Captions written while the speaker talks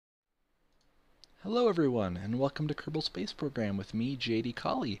Hello everyone, and welcome to Kerbal Space Program with me, JD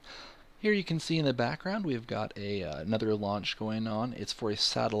Colley. Here you can see in the background we've got another launch going on. It's for a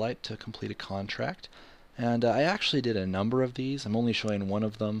satellite to complete a contract. And I actually did a number of these. I'm only showing one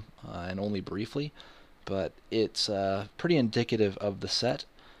of them, and only briefly. But it's pretty indicative of the set.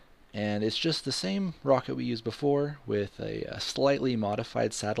 And it's just the same rocket we used before with a slightly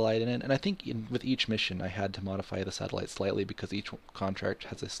modified satellite in it. And I think with each mission I had to modify the satellite slightly because each contract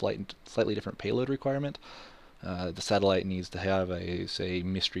has a slightly different payload requirement. The satellite needs to have a, say,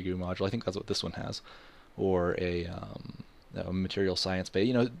 mystery goo module. I think that's what this one has. Or a material science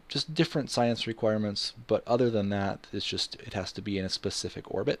bay. Just different science requirements. But other than that, it has to be in a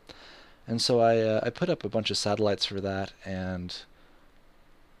specific orbit. And so I put up a bunch of satellites for that, and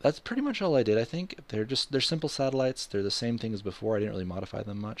that's pretty much all I did. I think they're simple satellites. They're the same thing as before. I didn't really modify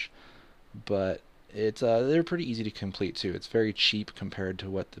them much, but they're pretty easy to complete too. It's very cheap compared to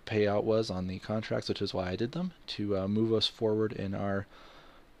what the payout was on the contracts, which is why I did them to move us forward in our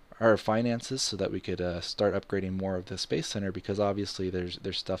finances, so that we could start upgrading more of the space center, because obviously there's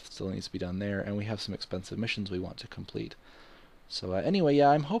stuff still needs to be done there, and we have some expensive missions we want to complete. So anyway, yeah,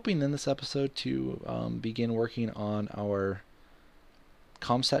 I'm hoping in this episode to begin working on our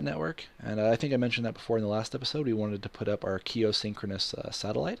ComSat network, and I think I mentioned that before in the last episode. We wanted to put up our geosynchronous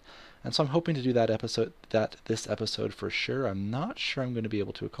satellite, and so I'm hoping to do this episode for sure. I'm not sure I'm going to be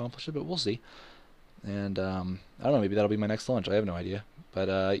able to accomplish it, but we'll see. And I don't know, maybe that'll be my next launch. I have no idea.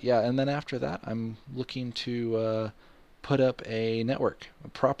 But yeah, and then after that, I'm looking to put up a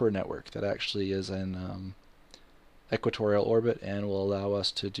proper network that actually is in equatorial orbit and will allow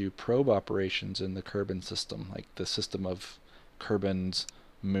us to do probe operations in the Kerbal system, like the system of Kerbal's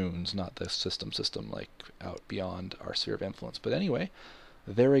moons, not the system like out beyond our sphere of influence. But anyway,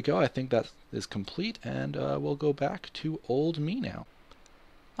 there we go. I think that is complete, and we'll go back to old me now.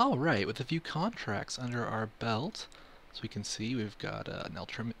 Alright, with a few contracts under our belt, as we can see, we've got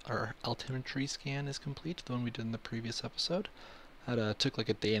our altimetry scan is complete, the one we did in the previous episode. That took like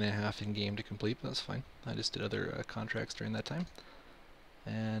a day and a half in game to complete, but that's fine. I just did other contracts during that time.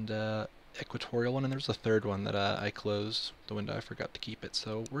 And equatorial one, and there's a third one that I closed the window. I forgot to keep it.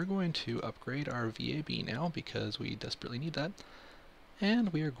 So we're going to upgrade our VAB now because we desperately need that.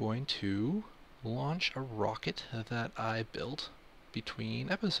 And we are going to launch a rocket that I built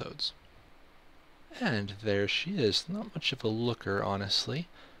between episodes. And there she is. Not much of a looker, honestly.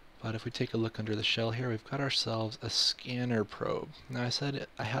 But if we take a look under the shell here, we've got ourselves a scanner probe. Now I said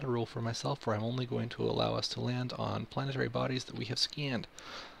I had a rule for myself where I'm only going to allow us to land on planetary bodies that we have scanned.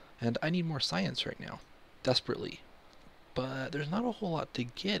 And I need more science right now, desperately. But there's not a whole lot to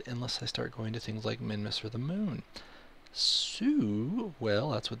get unless I start going to things like Minmus or the Moon. So,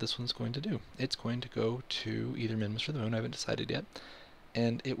 well, that's what this one's going to do. It's going to go to either Minmus or the Moon, I haven't decided yet.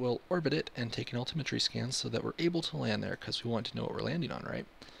 And it will orbit it and take an altimetry scan so that we're able to land there, because we want to know what we're landing on, right?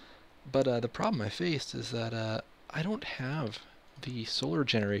 But the problem I faced is that I don't have the solar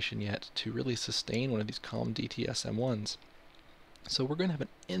generation yet to really sustain one of these COM DTS M1s. So we're going to have an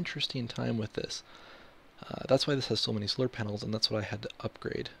interesting time with this. That's why this has so many solar panels, and that's why I had to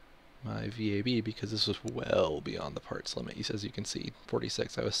upgrade my VAB, because this was well beyond the parts limit. As you can see,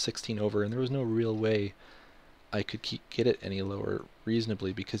 46. I was 16 over, and there was no real way I could get it any lower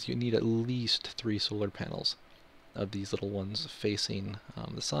reasonably, because you need at least 3 solar panels of these little ones facing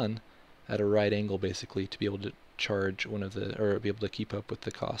the sun at a right angle, basically, to be able to charge or be able to keep up with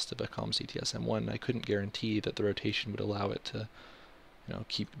the cost of a COM CTS M1. I couldn't guarantee that the rotation would allow it to,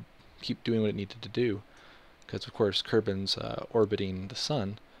 keep doing what it needed to do, because of course Kerbal's orbiting the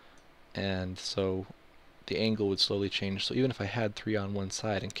sun, and so the angle would slowly change. So even if I had 3 on one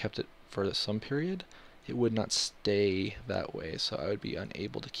side and kept it for some period, it would not stay that way. So I would be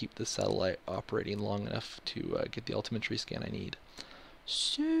unable to keep the satellite operating long enough to get the altimetry scan I need.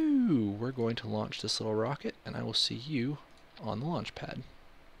 So we're going to launch this little rocket, and I will see you on the launch pad.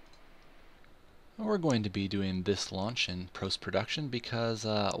 We're going to be doing this launch in post-production because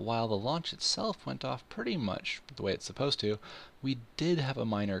while the launch itself went off pretty much the way it's supposed to, we did have a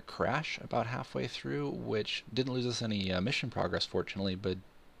minor crash about halfway through, which didn't lose us any mission progress, fortunately, but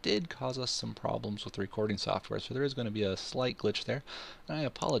did cause us some problems with the recording software. So there is going to be a slight glitch there, and I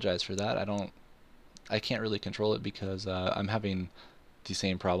apologize for that. I can't really control it because I'm having the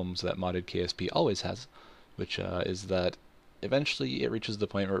same problems that modded KSP always has, which is that eventually it reaches the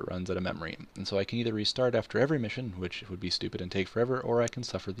point where it runs out of memory. And so I can either restart after every mission, which would be stupid and take forever, or I can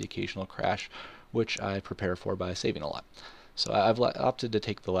suffer the occasional crash, which I prepare for by saving a lot. So I've opted to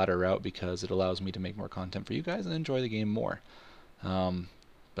take the latter route because it allows me to make more content for you guys and enjoy the game more.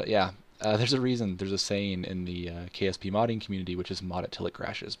 But yeah, there's a reason, there's a saying in the KSP modding community, which is mod it till it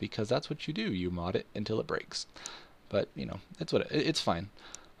crashes, because that's what you do. You mod it until it breaks. But, you know, it's fine.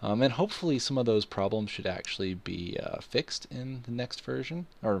 And hopefully some of those problems should actually be fixed in the next version,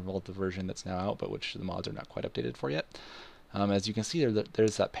 or well, the version that's now out, but which the mods are not quite updated for yet. As you can see,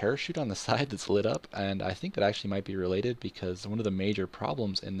 there's that parachute on the side that's lit up, and I think that actually might be related because one of the major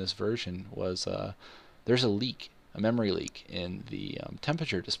problems in this version was there's a leak, a memory leak in the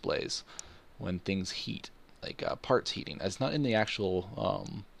temperature displays when things heat, like parts heating. It's not in the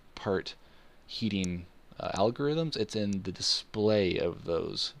actual part heating algorithms, it's in the display of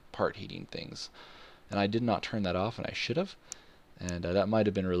those part heating things. And I did not turn that off, and I should have. And that might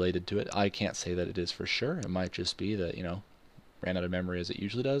have been related to it. I can't say that it is for sure. It might just be that, you know, ran out of memory as it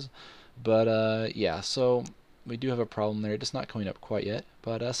usually does. But yeah, so we do have a problem there. It's not coming up quite yet.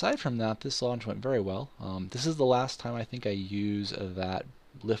 But aside from that, this launch went very well. This is the last time I think I use that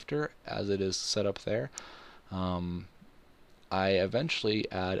lifter as it is set up there. I eventually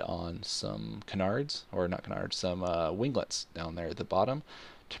add on some canards, or not canards, some winglets down there at the bottom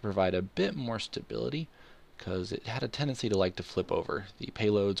to provide a bit more stability, because it had a tendency to like to flip over. The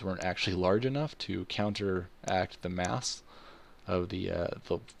payloads weren't actually large enough to counteract the mass of the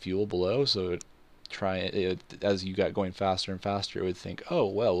fuel below, so as you got going faster and faster, it would think, oh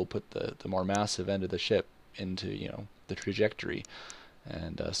well, we'll put the more massive end of the ship into, you know, the trajectory,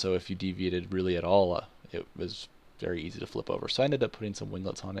 and so if you deviated really at all, it was very easy to flip over. So I ended up putting some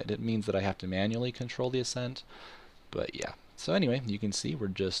winglets on it. It means that I have to manually control the ascent, but yeah. So anyway, you can see we're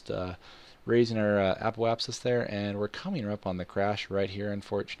just raising our apoapsis there, and we're coming up on the crash right here,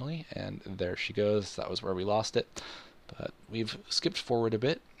 unfortunately, and there she goes. That was where we lost it. But we've skipped forward a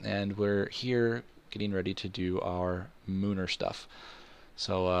bit, and we're here getting ready to do our mooner stuff.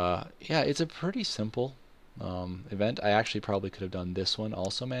 So yeah, it's a pretty simple event. I actually probably could have done this one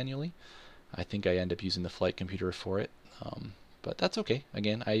also manually. I think I end up using the flight computer for it, but that's okay.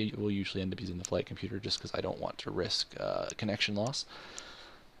 Again, I will usually end up using the flight computer just because I don't want to risk connection loss.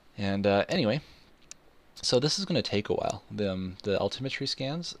 And anyway, so this is going to take a while. The altimetry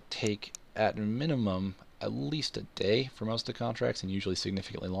scans take at minimum at least a day for most of the contracts, and usually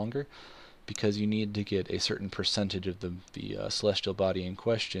significantly longer, because you need to get a certain percentage of the celestial body in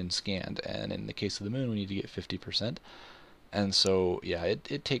question scanned, and in the case of the moon we need to get 50%. And so yeah,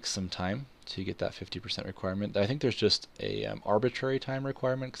 it takes some time to get that 50% requirement. I think there's just a arbitrary time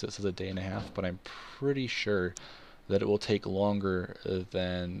requirement because it says a day and a half, but I'm pretty sure that it will take longer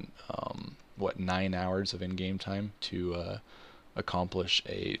than what, 9 hours of in-game time to accomplish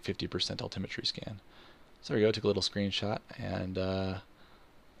a 50% altimetry scan. So there we go, took a little screenshot, and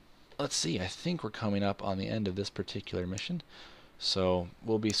let's see, I think we're coming up on the end of this particular mission. So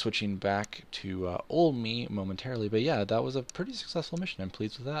we'll be switching back to old me momentarily, but yeah, that was a pretty successful mission. I'm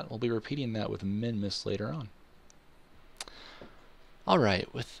pleased with that. We'll be repeating that with Minmus later on.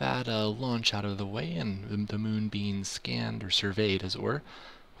 Alright, with that launch out of the way and the moon being scanned or surveyed, as it were,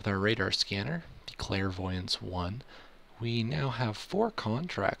 with our radar scanner, the Clairvoyance 1, we now have 4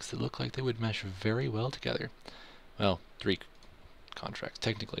 contracts that look like they would mesh very well together. Well, 3 contracts.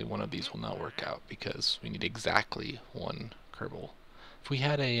 Technically, one of these will not work out because we need exactly 1 Kerbal. If we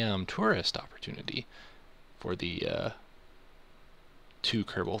had a tourist opportunity for the 2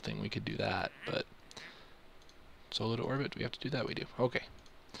 Kerbal thing, we could do that, but solo to orbit, do we have to do that? We do. Okay.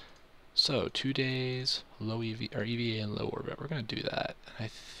 So 2 days, low EV or EVA and low orbit. We're gonna do that. I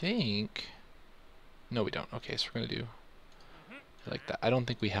think no, we don't. Okay, so we're gonna do like that. I don't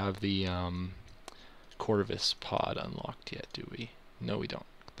think we have the Corvus pod unlocked yet, do we? No, we don't.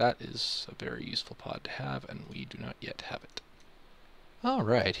 That is a very useful pod to have, and we do not yet have it.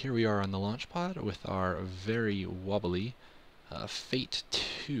 Alright, here we are on the launch pod with our very wobbly Fate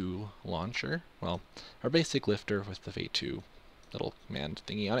 2 launcher. Well, our basic lifter with the Fate 2 little command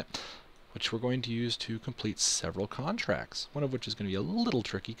thingy on it, which we're going to use to complete several contracts, one of which is going to be a little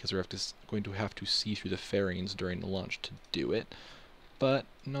tricky because we're going to have to see through the fairings during the launch to do it, but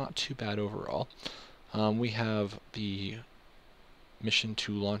not too bad overall. We have the mission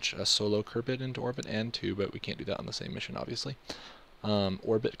to launch a solo Kerbal into orbit and 2, but we can't do that on the same mission, obviously.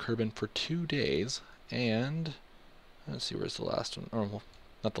 Orbit Kerbal for 2 days, and let's see, where's the last one? Oh, well,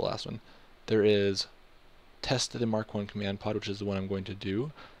 not the last one. There is test the Mark 1 command pod, which is the one I'm going to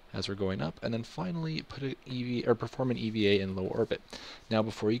do as we're going up, and then finally put an EV or perform an EVA in low orbit. Now,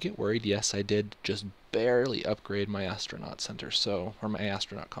 before you get worried, yes, I did just barely upgrade my astronaut center, or my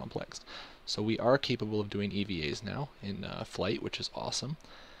astronaut complex. So we are capable of doing EVAs now in flight, which is awesome,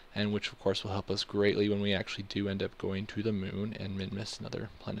 and which of course will help us greatly when we actually do end up going to the moon and Minmus and other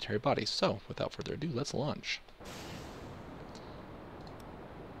planetary bodies. So without further ado, let's launch.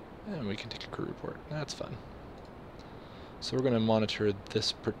 And we can take a crew report. That's fun. So we're going to monitor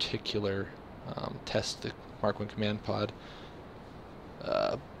this particular test, the Mark 1 command pod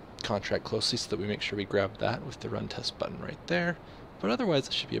contract closely so that we make sure we grab that with the run test button right there. But otherwise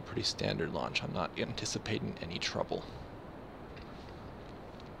it should be a pretty standard launch. I'm not anticipating any trouble.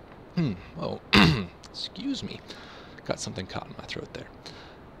 Oh, excuse me. Got something caught in my throat there.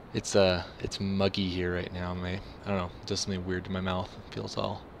 It's muggy here right now. I don't know, it does something weird to my mouth. It feels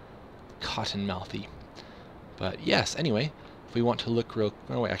all cotton mouthy. But yes, anyway, if we want to look real...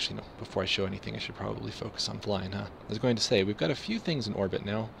 Oh, wait, actually, no. Before I show anything, I should probably focus on flying, huh? I was going to say, we've got a few things in orbit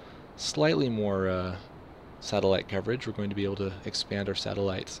now. Slightly more satellite coverage. We're going to be able to expand our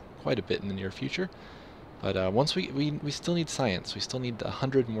satellites quite a bit in the near future. But once we still need science. We still need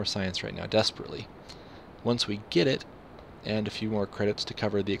 100 more science right now, desperately. Once we get it, and a few more credits to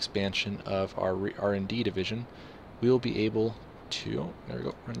cover the expansion of our R&D division, we will be able to... Oh, there we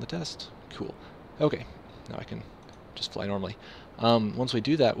go, run the test. Cool. Okay, now I can just fly normally. Once we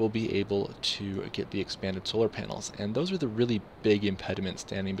do that, we'll be able to get the expanded solar panels, and those are the really big impediments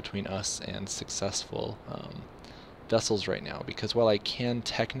standing between us and successful vessels right now, because while I can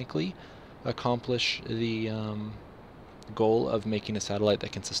technically accomplish the goal of making a satellite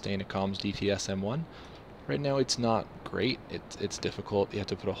that can sustain a comms DTS M1, right now it's not great. It's difficult. You have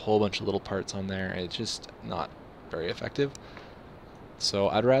to put a whole bunch of little parts on there, and it's just not very effective. So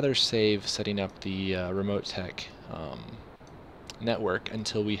I'd rather save setting up the RemoteTech network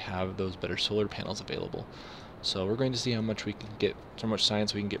until we have those better solar panels available. So we're going to see how much we can get, how much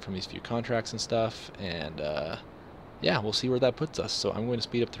science we can get from these few contracts and stuff, and yeah, we'll see where that puts us. So I'm going to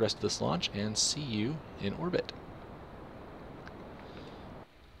speed up the rest of this launch and see you in orbit.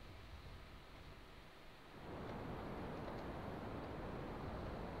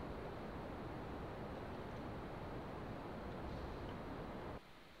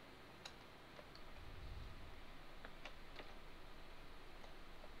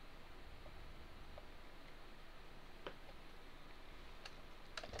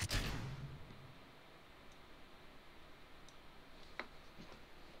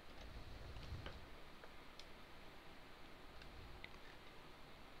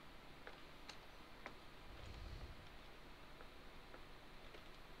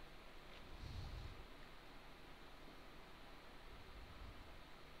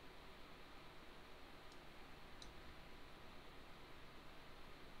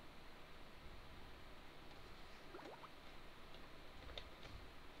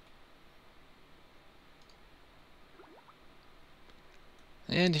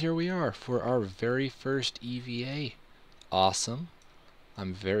 And here we are for our very first EVA. Awesome.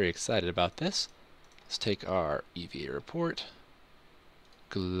 I'm very excited about this. Let's take our EVA report.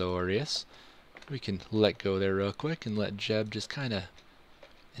 Glorious. We can let go there real quick and let Jeb just kind of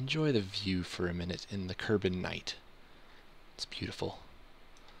enjoy the view for a minute in the Kerbal night. It's beautiful.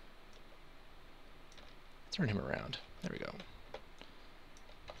 Turn him around. There we go.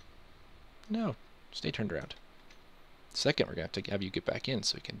 No, stay turned around. Second, we're going to have to have you get back in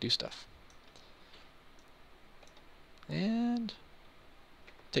so we can do stuff. And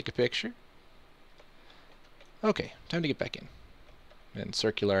take a picture. Okay, time to get back in. And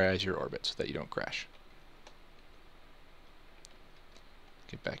circularize your orbit so that you don't crash.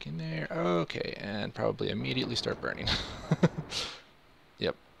 Get back in there. Okay, and probably immediately start burning.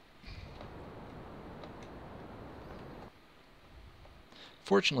 Yep.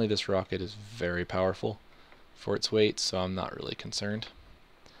 Fortunately, this rocket is very powerful for its weight, so I'm not really concerned.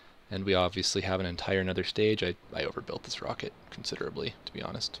 And we obviously have an entire another stage. I overbuilt this rocket considerably, to be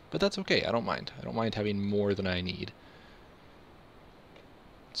honest. But that's okay, I don't mind. I don't mind having more than I need.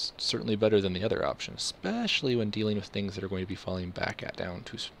 It's certainly better than the other option, especially when dealing with things that are going to be falling back down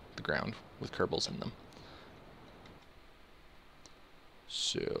to the ground with Kerbals in them.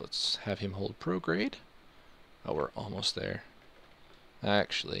 So let's have him hold prograde. Oh, we're almost there.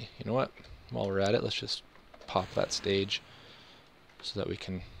 Actually, you know what? While we're at it, let's just pop that stage so that we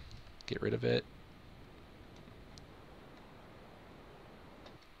can get rid of it.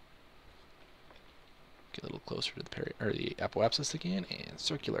 Get a little closer to the apoapsis again and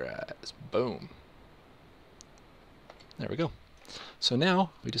circularize. Boom. There we go. So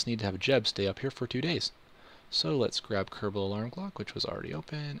now we just need to have Jeb stay up here for 2 days. So let's grab Kerbal alarm clock, which was already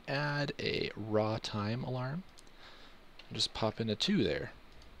open, add a raw time alarm, and just pop in a 2 there.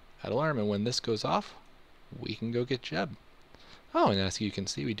 Add alarm, and when this goes off, we can go get Jeb. Oh, and as you can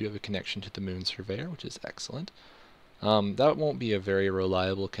see, we do have a connection to the Moon Surveyor, which is excellent. That won't be a very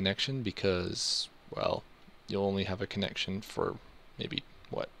reliable connection because, well, you'll only have a connection for maybe,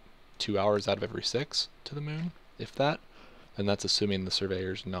 what, 2 hours out of every 6 to the Moon, if that. and that's assuming the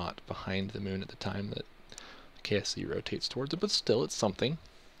Surveyor's not behind the moon at the time that the KSC rotates towards it, but still it's something.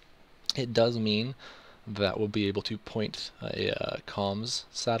 It does mean that we'll be able to point a comms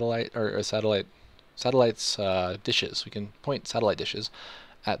satellite, or a satellite's dishes. We can point satellite dishes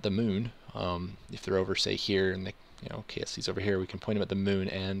at the moon. If they're over, say, here, and the KSC's over here, we can point them at the moon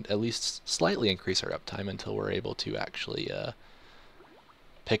and at least slightly increase our uptime until we're able to actually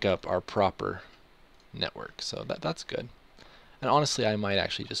pick up our proper network. So that's good. And honestly, I might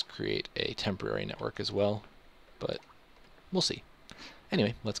actually just create a temporary network as well, but we'll see.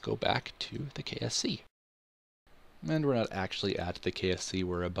 Anyway, let's go back to the KSC. And we're not actually at the KSC,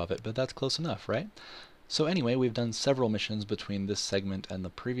 we're above it, but that's close enough, right? So anyway, we've done several missions between this segment and the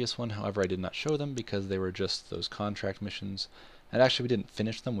previous one. However, I did not show them because they were just those contract missions. And actually, we didn't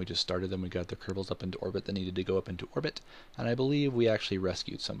finish them. We just started them. We got the Kerbals up into orbit that needed to go up into orbit. And I believe we actually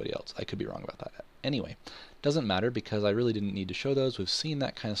rescued somebody else. I could be wrong about that. Anyway, doesn't matter because I really didn't need to show those. We've seen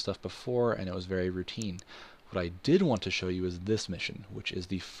that kind of stuff before, and it was very routine. What I did want to show you is this mission, which is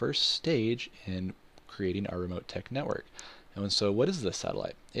the first stage in creating our RemoteTech network. And so what is this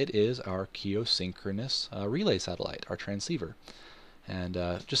satellite? It is our geosynchronous relay satellite, our transceiver. And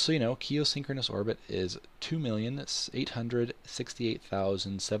just so you know, geosynchronous orbit is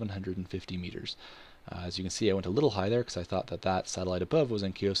 2,868,750 meters. As you can see, I went a little high there because I thought that that satellite above was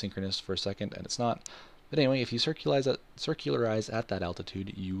in geosynchronous for a second, and it's not. But anyway, if you circularize at that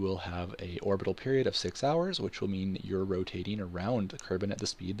altitude, you will have a orbital period of 6 hours, which will mean you're rotating around Kerbin at the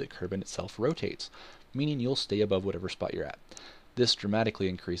speed that Kerbin itself rotates, meaning you'll stay above whatever spot you're at. This dramatically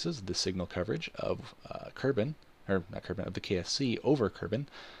increases the signal coverage of Kerbin, or not Kerbin, of the KSC over Kerbin,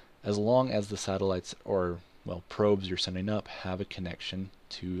 as long as the satellites or probes you're sending up have a connection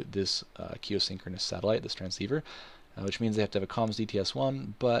to this geosynchronous satellite, this transceiver, which means they have to have a comms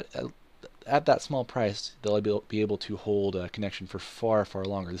DTS1, but at that small price, they'll be able to hold a connection for far, far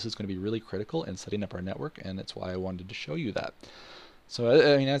longer. This is going to be really critical in setting up our network, and that's why I wanted to show you that.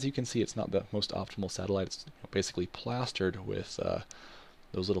 So, I mean, as you can see, it's not the most optimal satellite. It's basically plastered with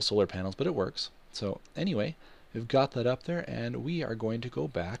those little solar panels, but it works. So, anyway, we've got that up there, and we are going to go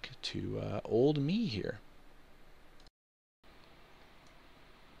back to old me here.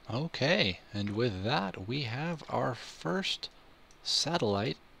 Okay, and with that, we have our first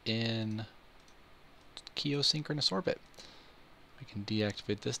satellite in geosynchronous orbit. We can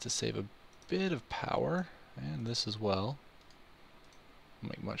deactivate this to save a bit of power, and this as well.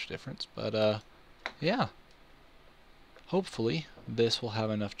 Won't make much difference, but yeah. Hopefully this will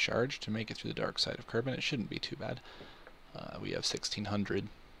have enough charge to make it through the dark side of Kerbin. It shouldn't be too bad. We have 1600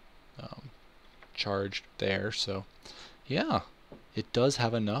 charged there, so yeah, it does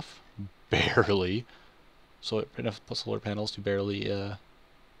have enough, barely, so enough solar panels to barely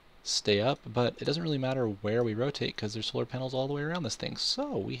stay up, but it doesn't really matter where we rotate because there's solar panels all the way around this thing.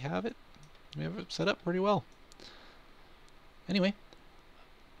 So we have it set up pretty well. Anyway,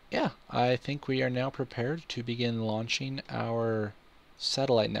 yeah, I think we are now prepared to begin launching our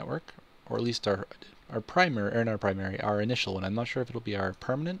satellite network, or at least our initial one. I'm not sure if it'll be our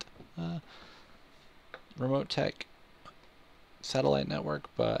permanent RemoteTech satellite network,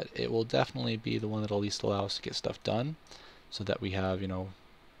 but it will definitely be the one that'll at least allow us to get stuff done, so that we have,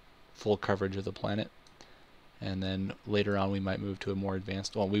 full coverage of the planet. And then later on we might move to a more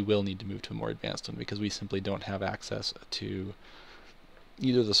advanced, we will need to move to a more advanced one because we simply don't have access to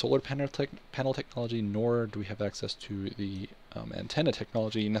either the solar panel technology, nor do we have access to the antenna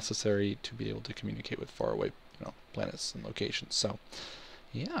technology necessary to be able to communicate with faraway planets and locations. So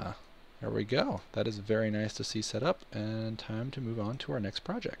yeah, there we go. That is very nice to see set up, and time to move on to our next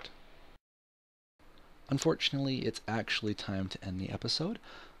project. Unfortunately, it's actually time to end the episode.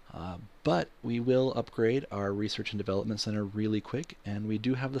 But we will upgrade our research and development center really quick, and we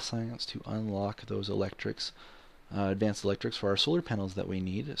do have the science to unlock those electrics, advanced electrics for our solar panels that we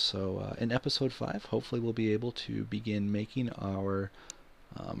need. So in episode 5, hopefully we'll be able to begin making our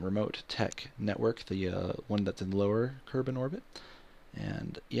RemoteTech network, the one that's in lower Kerbin orbit.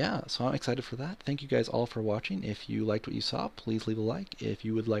 And yeah, so I'm excited for that. Thank you guys all for watching. If you liked what you saw, please leave a like. If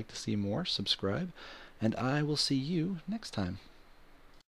you would like to see more, subscribe. And I will see you next time.